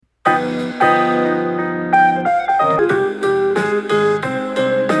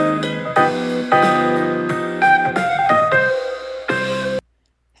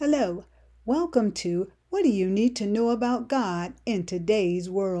Welcome to What Do You Need to Know About God in Today's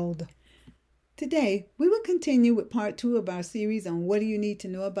World? Today, we will continue with part 2 of our series on What Do You Need to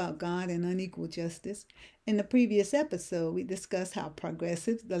Know About God and Unequal Justice. In the previous episode, we discussed how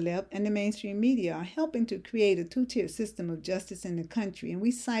progressives, the left, and the mainstream media are helping to create a two-tiered system of justice in the country, and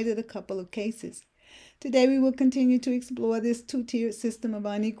we cited a couple of cases. Today, we will continue to explore this two-tiered system of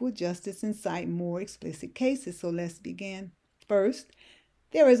unequal justice and cite more explicit cases, so let's begin. First,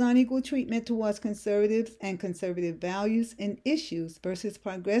 there is unequal treatment towards conservatives and conservative values and issues versus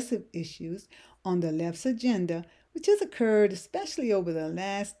progressive issues on the left's agenda, which has occurred especially over the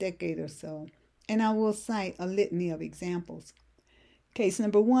last decade or so. And I will cite a litany of examples. Case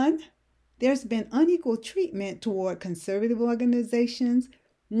number 1, there's been unequal treatment toward conservative organizations.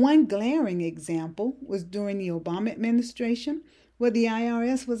 One glaring example was during the Obama administration, where the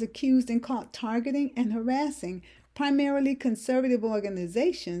IRS was accused and caught targeting and harassing primarily conservative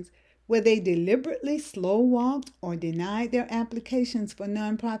organizations where they deliberately slow-walked or denied their applications for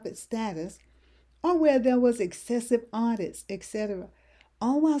nonprofit status, or where there was excessive audits, etc.,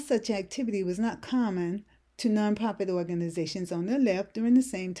 all while such activity was not common to nonprofit organizations on the left during the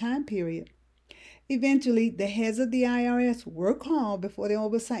same time period. Eventually, the heads of the IRS were called before the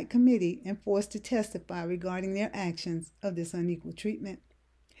Oversight Committee and forced to testify regarding their actions of this unequal treatment.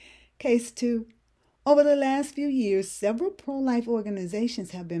 Case 2. Over the last few years, several pro-life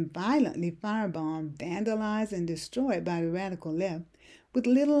organizations have been violently firebombed, vandalized, and destroyed by the radical left, with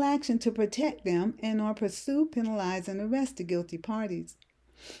little action to protect them and or pursue, penalize, and arrest the guilty parties.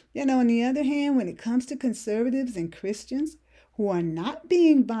 Yet on the other hand, when it comes to conservatives and Christians who are not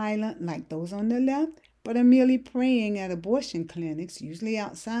being violent like those on the left, but are merely praying at abortion clinics, usually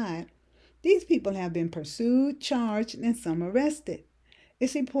outside, these people have been pursued, charged, and some arrested.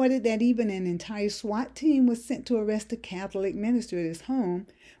 It's reported that even an entire SWAT team was sent to arrest a Catholic minister at his home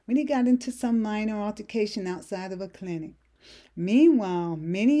when he got into some minor altercation outside of a clinic. Meanwhile,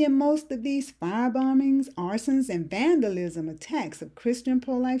 many and most of these firebombings, arsons, and vandalism attacks of Christian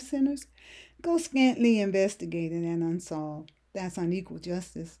pro-life centers go scantily investigated and unsolved. That's unequal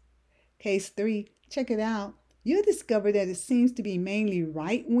justice. Case 3, check it out. You'll discover that it seems to be mainly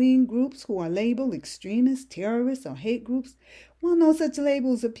right-wing groups who are labeled extremists, terrorists, or hate groups, while no such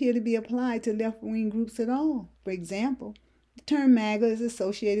labels appear to be applied to left-wing groups at all. For example, the term MAGA is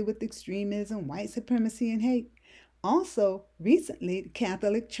associated with extremism, white supremacy, and hate. Also, recently, the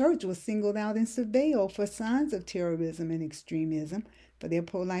Catholic Church was singled out and surveilled for signs of terrorism and extremism for their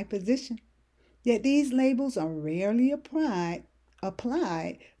pro-life position. Yet these labels are rarely applied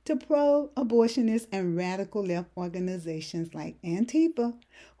to pro-abortionist and radical left organizations like Antifa,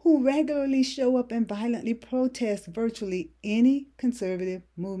 who regularly show up and violently protest virtually any conservative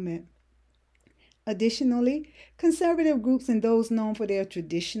movement. Additionally, conservative groups and those known for their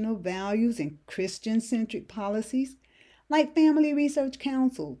traditional values and Christian-centric policies, like Family Research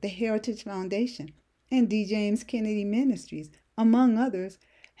Council, the Heritage Foundation, and D. James Kennedy Ministries, among others,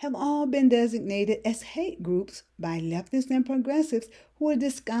 have all been designated as hate groups by leftists and progressives who are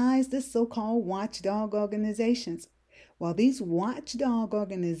disguised as so-called watchdog organizations. While these watchdog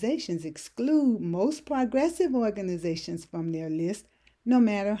organizations exclude most progressive organizations from their list, no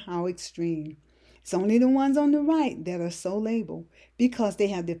matter how extreme. It's only the ones on the right that are so labeled because they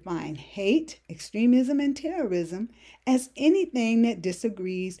have defined hate, extremism, and terrorism as anything that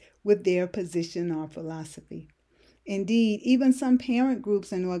disagrees with their position or philosophy. Indeed, even some parent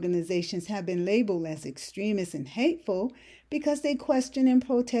groups and organizations have been labeled as extremist and hateful because they question and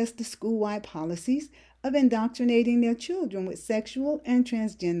protest the school-wide policies of indoctrinating their children with sexual and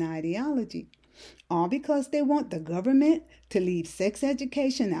transgender ideology, all because they want the government to leave sex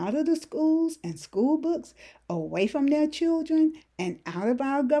education out of the schools and school books, away from their children and out of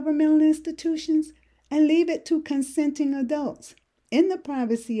our governmental institutions, and leave it to consenting adults in the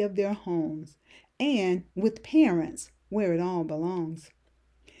privacy of their homes and with parents where it all belongs.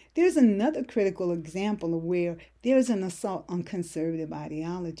 There's another critical example of where there's an assault on conservative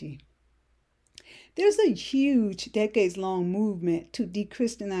ideology. There's a huge decades-long movement to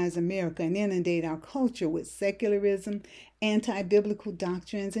de-Christianize America and inundate our culture with secularism, anti-biblical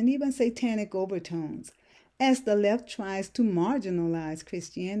doctrines, and even satanic overtones, as the left tries to marginalize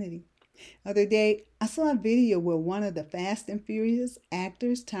Christianity. The other day, I saw a video where one of the Fast and Furious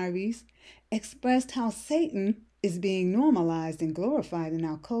actors, Tyrese, expressed how Satan is being normalized and glorified in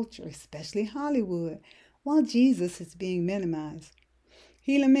our culture, especially Hollywood, while Jesus is being minimized.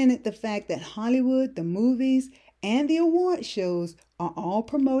 He lamented the fact that Hollywood, the movies, and the award shows are all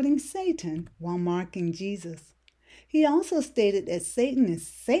promoting Satan while marking Jesus. He also stated that Satan and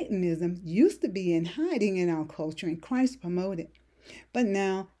Satanism used to be in hiding in our culture and Christ promoted. But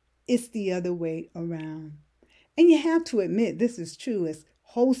now It's the other way around. And you have to admit this is true, as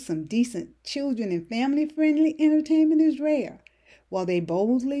wholesome, decent, children and family-friendly entertainment is rare, while they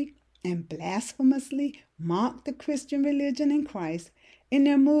boldly and blasphemously mock the Christian religion and Christ in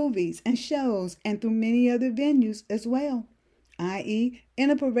their movies and shows and through many other venues as well, i.e., in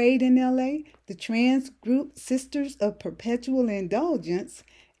a parade in LA, the trans group Sisters of Perpetual Indulgence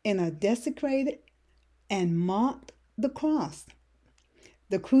in a desecrated and mocked the cross,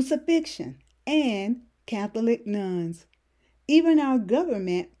 the crucifixion, and Catholic nuns. Even our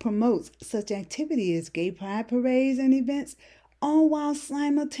government promotes such activity as gay pride parades and events, all while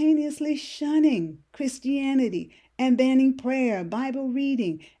simultaneously shunning Christianity and banning prayer, Bible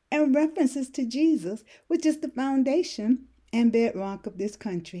reading, and references to Jesus, which is the foundation and bedrock of this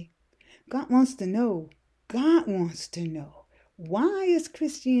country. God wants to know, why is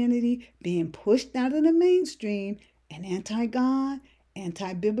Christianity being pushed out of the mainstream and anti-God,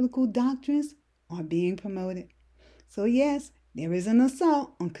 anti-biblical doctrines are being promoted? So yes, there is an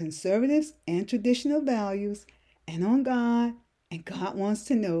assault on conservatives and traditional values and on God, and God wants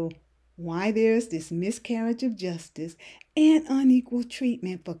to know why there's this miscarriage of justice and unequal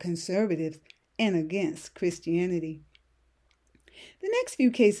treatment for conservatives and against Christianity. The next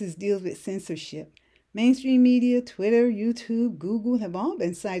few cases deal with censorship. Mainstream media, Twitter, YouTube, Google have all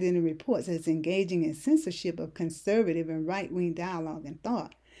been cited in the reports as engaging in censorship of conservative and right-wing dialogue and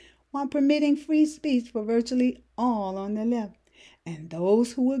thought, while permitting free speech for virtually all on the left and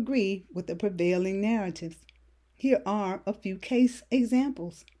those who agree with the prevailing narratives. Here are a few case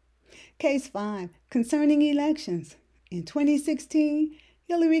examples. Case 5, concerning elections. In 2016,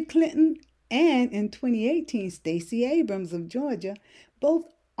 Hillary Clinton and in 2018, Stacey Abrams of Georgia both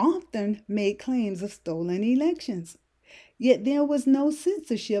often made claims of stolen elections. Yet there was no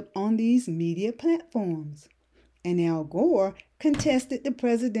censorship on these media platforms. And Al Gore contested the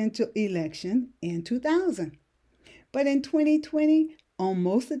presidential election in 2000. But in 2020, on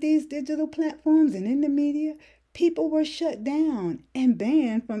most of these digital platforms and in the media, people were shut down and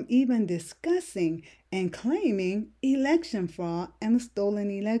banned from even discussing and claiming election fraud and a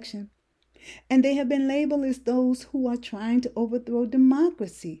stolen election. And they have been labeled as those who are trying to overthrow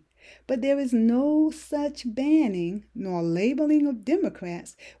democracy. But there is no such banning nor labeling of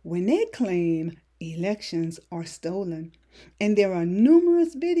Democrats when they claim elections are stolen. And there are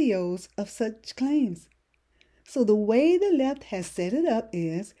numerous videos of such claims. So the way the left has set it up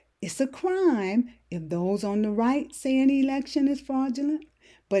is, it's a crime if those on the right say an election is fraudulent,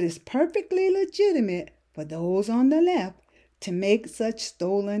 but it's perfectly legitimate for those on the left to make such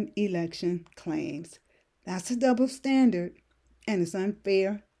stolen election claims. That's a double standard, and it's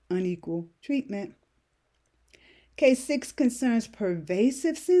unfair, unequal treatment. Case 6 concerns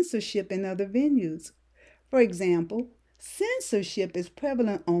pervasive censorship in other venues. For example, censorship is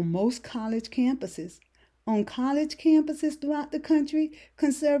prevalent on most college campuses. On college campuses throughout the country,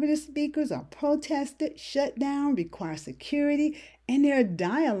 conservative speakers are protested, shut down, require security, and their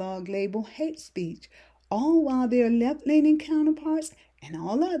dialogue labeled hate speech, all while their left-leaning counterparts and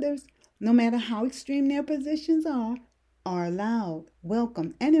all others, no matter how extreme their positions are allowed,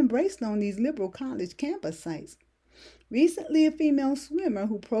 welcomed, and embraced on these liberal college campus sites. Recently, a female swimmer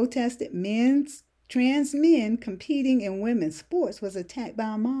who protested trans men competing in women's sports was attacked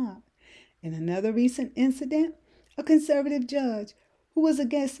by a mob. In another recent incident, a conservative judge who was a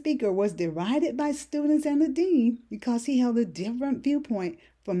guest speaker was derided by students and the dean because he held a different viewpoint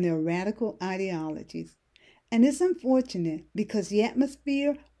from their radical ideologies. And it's unfortunate because the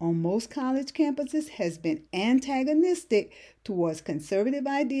atmosphere on most college campuses has been antagonistic towards conservative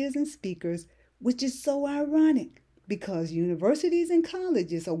ideas and speakers, which is so ironic because universities and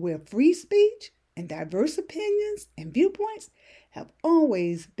colleges are where free speech and diverse opinions and viewpoints have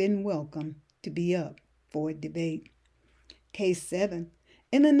always been welcome to be up for debate. Case 7.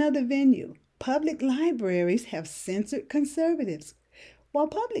 In another venue, public libraries have censored conservatives. While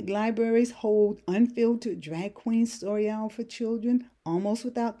public libraries hold unfiltered drag queen story hour for children almost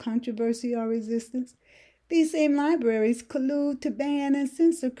without controversy or resistance, these same libraries collude to ban and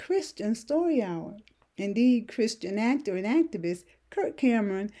censor Christian story hour. Indeed, Christian actor and activist Kirk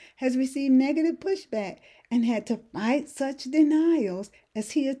Cameron has received negative pushback and had to fight such denials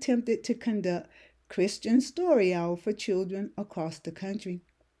as he attempted to conduct Christian story hour for children across the country.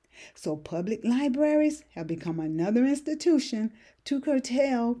 So public libraries have become another institution to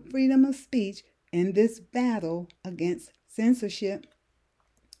curtail freedom of speech in this battle against censorship.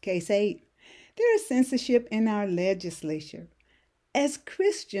 Case 8. There is censorship in our legislature. As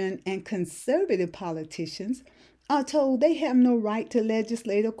Christian and conservative politicians are told they have no right to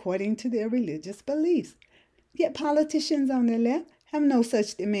legislate according to their religious beliefs. Yet politicians on the left have no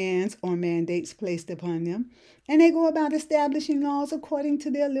such demands or mandates placed upon them, and they go about establishing laws according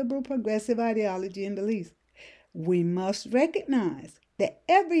to their liberal progressive ideology and beliefs. We must recognize that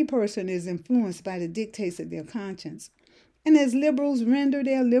every person is influenced by the dictates of their conscience, and as liberals render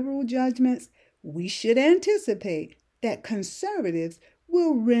their liberal judgments, we should anticipate that conservatives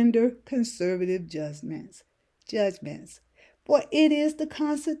will render conservative judgments. For it is the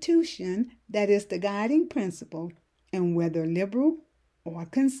Constitution that is the guiding principle, and whether liberal or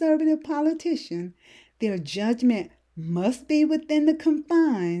conservative politician, their judgment must be within the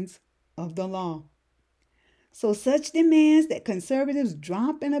confines of the law. So such demands that conservatives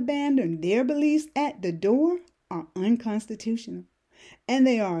drop and abandon their beliefs at the door are unconstitutional, and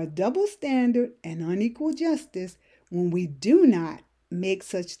they are a double standard and unequal justice when we do not make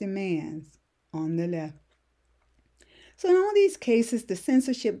such demands on the left. So in all these cases, the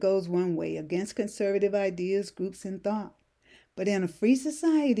censorship goes one way against conservative ideas, groups, and thought. But in a free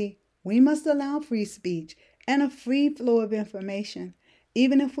society, we must allow free speech and a free flow of information,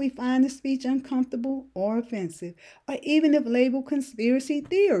 even if we find the speech uncomfortable or offensive, or even if labeled conspiracy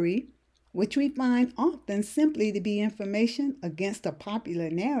theory, which we find often simply to be information against a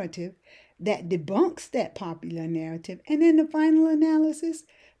popular narrative that debunks that popular narrative, and in the final analysis,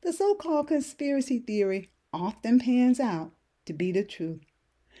 the so-called conspiracy theory often pans out to be the truth.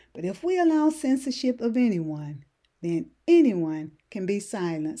 But if we allow censorship of anyone, then anyone can be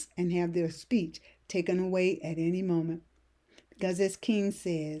silenced and have their speech taken away at any moment. Because as King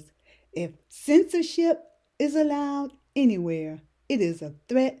says, if censorship is allowed anywhere, it is a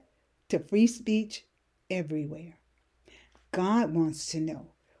threat to free speech everywhere. God wants to know,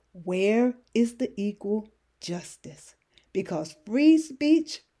 where is the equal justice? Because free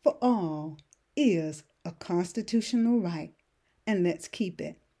speech for all is a constitutional right, and let's keep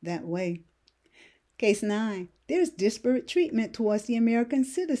it that way. Case 9. There's disparate treatment towards the American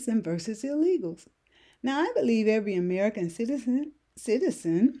citizen versus illegals. Now, I believe every American citizen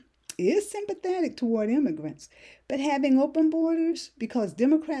is sympathetic toward immigrants, but having open borders because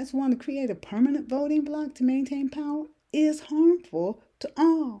Democrats want to create a permanent voting bloc to maintain power is harmful to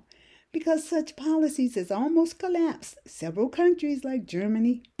all, because such policies has almost collapsed several countries like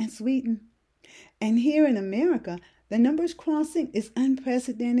Germany and Sweden. And here in America, the numbers crossing is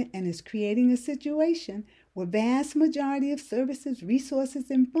unprecedented and is creating a situation where vast majority of services, resources,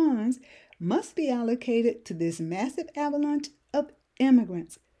 and funds must be allocated to this massive avalanche of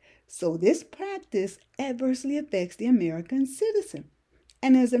immigrants. So this practice adversely affects the American citizen.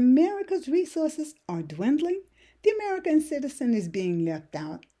 And as America's resources are dwindling, the American citizen is being left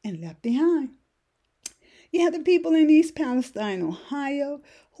out and left behind. You have the people in East Palestine, Ohio,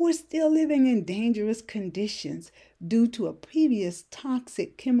 who are still living in dangerous conditions due to a previous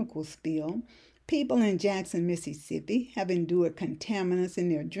toxic chemical spill. People in Jackson, Mississippi have endured contaminants in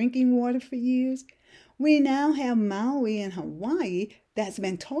their drinking water for years. We now have Maui in Hawaii that's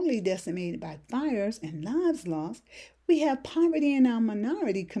been totally decimated by fires and lives lost. We have poverty in our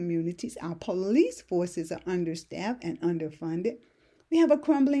minority communities. Our police forces are understaffed and underfunded. We have a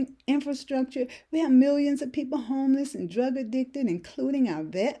crumbling infrastructure. We have millions of people homeless and drug addicted, including our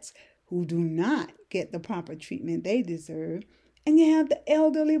vets who do not get the proper treatment they deserve. And you have the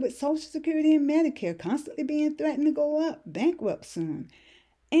elderly with Social Security and Medicare constantly being threatened to go bankrupt soon.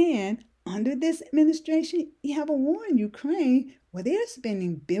 And under this administration, you have a war in Ukraine where they're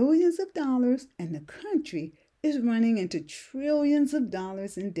spending billions of dollars and the country is running into trillions of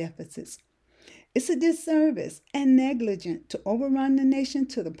dollars in deficits. It's a disservice and negligent to overrun the nation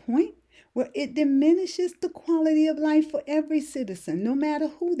to the point where it diminishes the quality of life for every citizen, no matter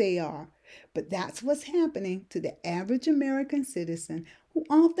who they are. But that's what's happening to the average American citizen, who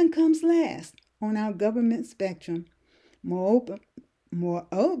often comes last on our government spectrum. Moreover,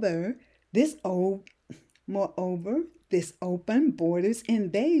 this open borders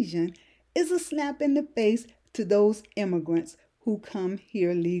invasion is a slap in the face to those immigrants who come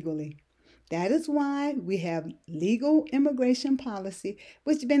here legally. That is why we have legal immigration policy,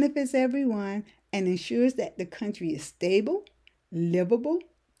 which benefits everyone and ensures that the country is stable, livable,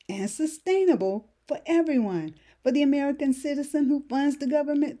 and sustainable for everyone. For the American citizen who funds the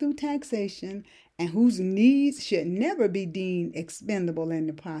government through taxation and whose needs should never be deemed expendable in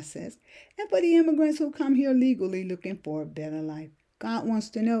the process. And for the immigrants who come here legally looking for a better life. God wants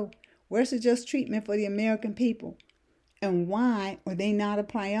to know, where's the just treatment for the American people? And why are they not a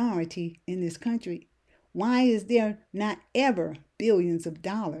priority in this country? Why is there not ever billions of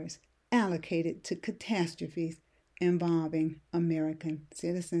dollars allocated to catastrophes involving American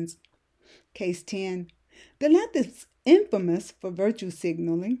citizens? Case 10. The left is infamous for virtue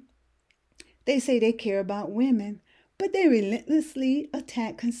signaling. They say they care about women, but they relentlessly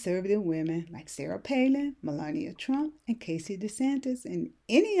attack conservative women like Sarah Palin, Melania Trump, and Casey DeSantis, and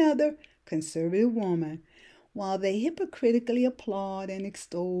any other conservative woman, while they hypocritically applaud and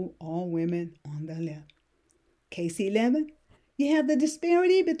extol all women on the left. Case 11, you have the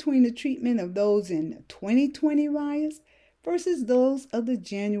disparity between the treatment of those in the 2020 riots versus those of the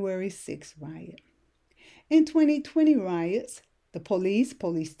January 6th riot. In 2020 riots, the police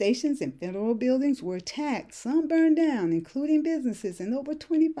stations, and federal buildings were attacked, some burned down, including businesses, and over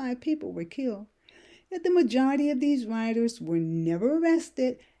 25 people were killed. Yet the majority of these rioters were never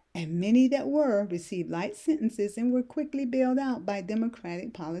arrested, and many that were received light sentences and were quickly bailed out by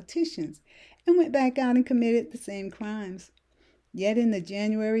Democratic politicians and went back out and committed the same crimes. Yet in the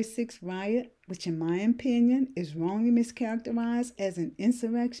January 6th riot, which in my opinion is wrongly mischaracterized as an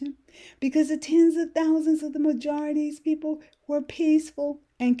insurrection, because the tens of thousands of the majority's people were peaceful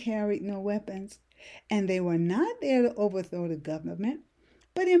and carried no weapons, and they were not there to overthrow the government,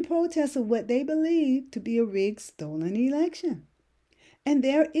 but in protest of what they believed to be a rigged, stolen election. And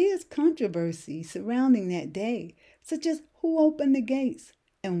there is controversy surrounding that day, such as who opened the gates,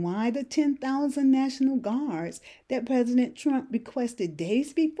 and why the 10,000 National Guards that President Trump requested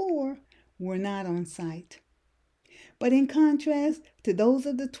days before were not on site. But in contrast to those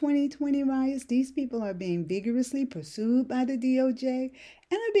of the 2020 riots, these people are being vigorously pursued by the DOJ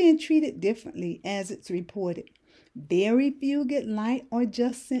and are being treated differently as it's reported. Very few get light or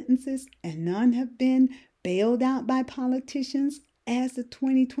just sentences, and none have been bailed out by politicians as the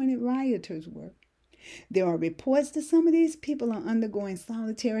 2020 rioters were. There are reports that some of these people are undergoing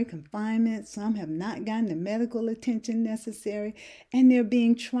solitary confinement, some have not gotten the medical attention necessary, and they're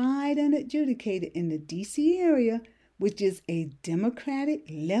being tried and adjudicated in the D.C. area, which is a Democratic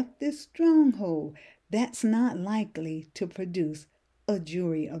leftist stronghold that's not likely to produce a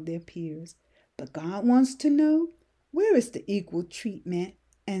jury of their peers. But God wants to know, where is the equal treatment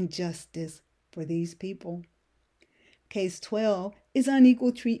and justice for these people? Case 12 is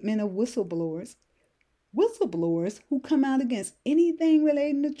unequal treatment of whistleblowers. Whistleblowers who come out against anything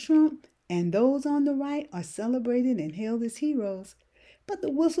relating to Trump and those on the right are celebrated and hailed as heroes. But the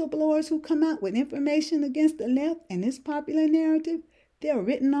whistleblowers who come out with information against the left and this popular narrative, they're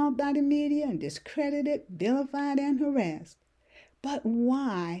written off by the media and discredited, vilified, and harassed. But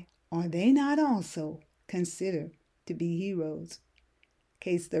why are they not also considered to be heroes?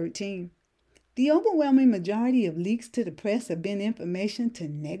 Case 13. The overwhelming majority of leaks to the press have been information to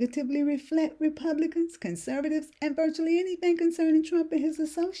negatively reflect Republicans, conservatives, and virtually anything concerning Trump and his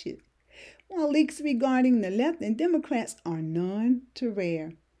associates, while leaks regarding the left and Democrats are none too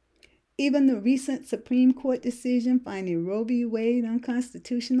rare. Even the recent Supreme Court decision finding Roe v. Wade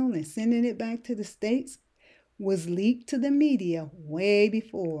unconstitutional and sending it back to the states was leaked to the media way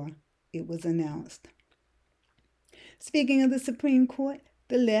before it was announced. Speaking of the Supreme Court,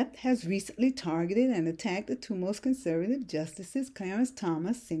 the left has recently targeted and attacked the two most conservative justices, Clarence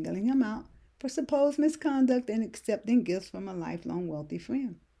Thomas, singling him out for supposed misconduct in accepting gifts from a lifelong wealthy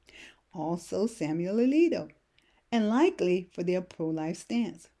friend. Also Samuel Alito, and likely for their pro-life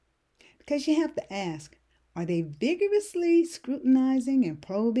stance. Because you have to ask, are they vigorously scrutinizing and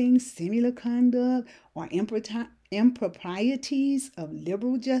probing similar conduct or improprieties of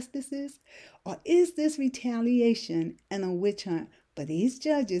liberal justices? Or is this retaliation and a witch hunt for these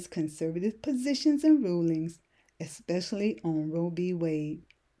judges' conservative positions and rulings, especially on Roe v. Wade?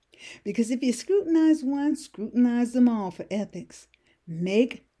 Because if you scrutinize one, scrutinize them all for ethics.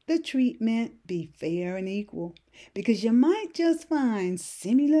 Make the treatment be fair and equal, because you might just find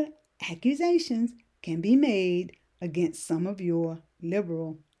similar accusations can be made against some of your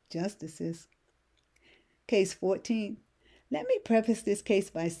liberal justices. Case 14. Let me preface this case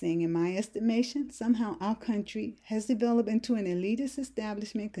by saying, in my estimation, somehow our country has developed into an elitist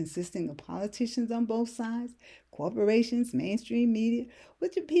establishment consisting of politicians on both sides, corporations, mainstream media,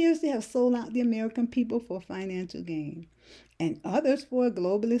 which appears to have sold out the American people for financial gain, and others for a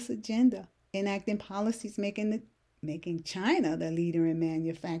globalist agenda, enacting policies making China the leader in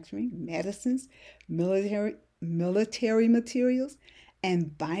manufacturing, medicines, military materials,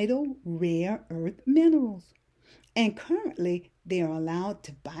 and vital rare earth minerals. And currently, they are allowed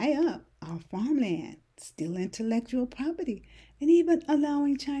to buy up our farmland, steal intellectual property, and even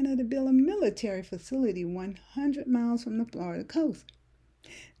allowing China to build a military facility 100 miles from the Florida coast.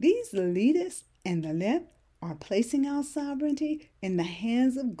 These elitists and the left are placing our sovereignty in the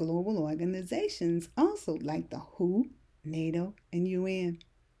hands of global organizations, also like the WHO, NATO, and UN.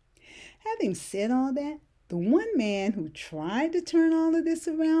 Having said all that, The one man who tried to turn all of this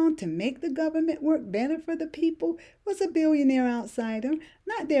around to make the government work better for the people was a billionaire outsider,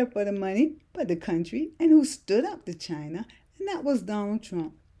 not there for the money, but the country, and who stood up to China, and that was Donald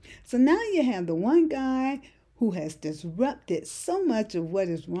Trump. So now you have the one guy who has disrupted so much of what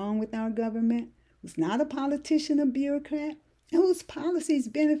is wrong with our government, who's not a politician or bureaucrat, and whose policies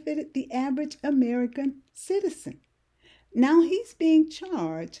benefited the average American citizen. Now he's being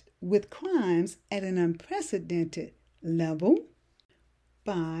charged with crimes at an unprecedented level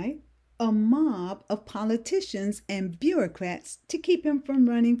by a mob of politicians and bureaucrats to keep him from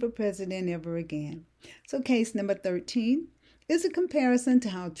running for president ever again. So case number 13 is a comparison to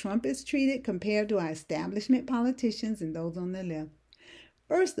how Trump is treated compared to our establishment politicians and those on the left.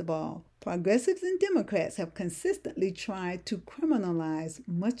 First of all, progressives and Democrats have consistently tried to criminalize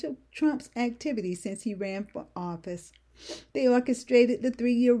much of Trump's activity since he ran for office. They orchestrated the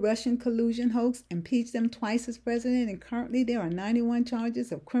 3-year Russian collusion hoax, impeached him twice as president, and currently there are 91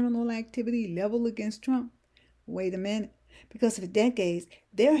 charges of criminal activity leveled against Trump. Wait a minute. Because for decades,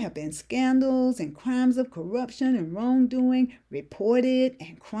 there have been scandals and crimes of corruption and wrongdoing reported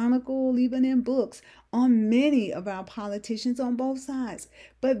and chronicled even in books on many of our politicians on both sides.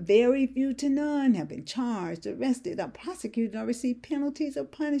 But very few to none have been charged, arrested, or prosecuted, or received penalties or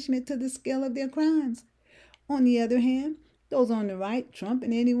punishment to the scale of their crimes. On the other hand, those on the right, Trump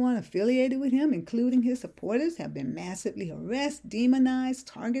and anyone affiliated with him, including his supporters, have been massively harassed, demonized,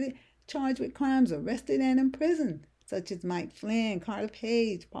 targeted, charged with crimes, arrested, and imprisoned, such as Mike Flynn, Carter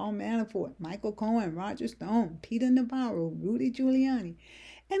Page, Paul Manafort, Michael Cohen, Roger Stone, Peter Navarro, Rudy Giuliani,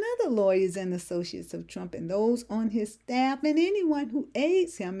 and other lawyers and associates of Trump, and those on his staff, and anyone who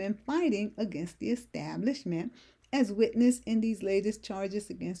aids him in fighting against the establishment, as witnessed in these latest charges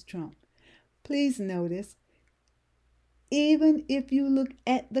against Trump. Please notice, even if you look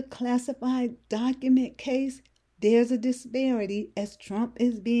at the classified document case, there's a disparity as Trump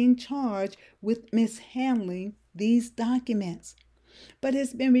is being charged with mishandling these documents. But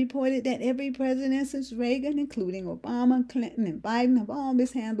it's been reported that every president since Reagan, including Obama, Clinton, and Biden, have all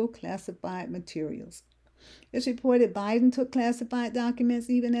mishandled classified materials. It's reported Biden took classified documents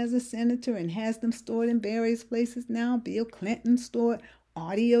even as a senator and has them stored in various places now. Bill Clinton stored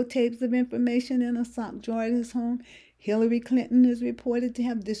audio tapes of information in a sock drawer at his home. Hillary Clinton is reported to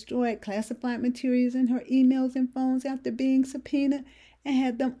have destroyed classified materials in her emails and phones after being subpoenaed and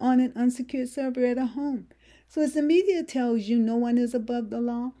had them on an unsecured server at her home. So as the media tells you no one is above the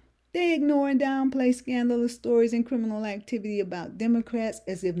law, they ignore and downplay scandalous stories and criminal activity about Democrats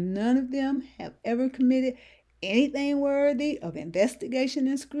as if none of them have ever committed anything worthy of investigation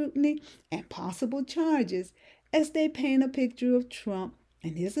and scrutiny and possible charges, as they paint a picture of Trump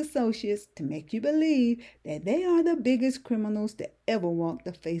and his associates to make you believe that they are the biggest criminals to ever walk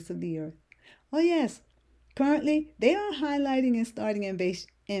the face of the earth. Oh yes, currently they are highlighting and starting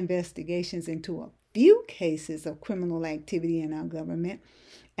investigations into a few cases of criminal activity in our government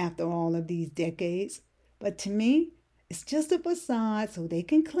after all of these decades. But to me, it's just a facade so they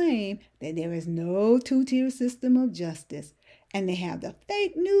can claim that there is no two-tier system of justice, and they have the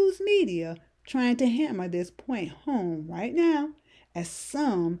fake news media trying to hammer this point home right now as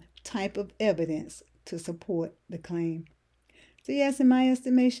some type of evidence to support the claim. So yes, in my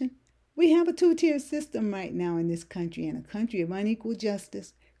estimation, we have a two-tier system right now in this country, and a country of unequal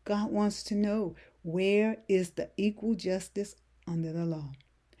justice. God wants to know, where is the equal justice under the law?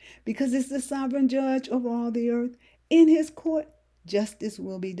 Because it's the sovereign judge over all the earth. In his court, justice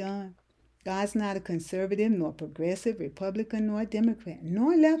will be done. God's not a conservative, nor progressive, Republican, nor Democrat,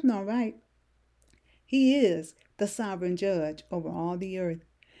 nor left, nor right. He is the sovereign judge over all the earth.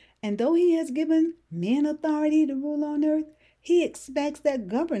 And though he has given men authority to rule on earth, he expects that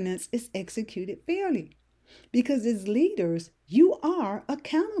governance is executed fairly. Because as leaders, you are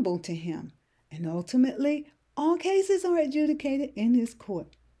accountable to him. And ultimately, all cases are adjudicated in his court.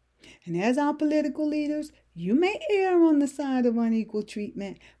 And as our political leaders, you may err on the side of unequal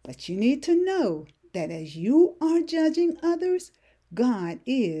treatment, but you need to know that as you are judging others, God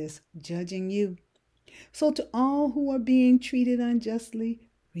is judging you. So to all who are being treated unjustly,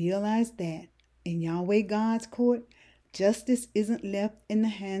 realize that in Yahweh God's court, justice isn't left in the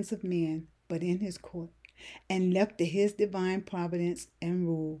hands of men, but in his court, and left to his divine providence and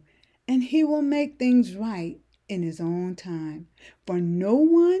rule. And he will make things right in his own time, for no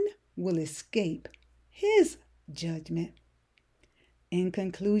one will escape his judgment. In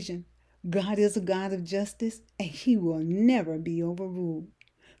conclusion, God is a God of justice, and he will never be overruled.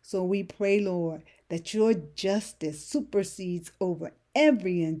 So we pray, Lord, that your justice supersedes over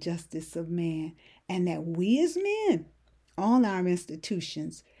every injustice of man, and that we as men, all our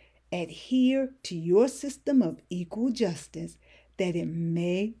institutions, adhere to your system of equal justice, that it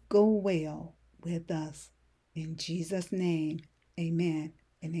may go well with us. In Jesus' name, amen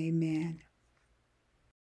and amen.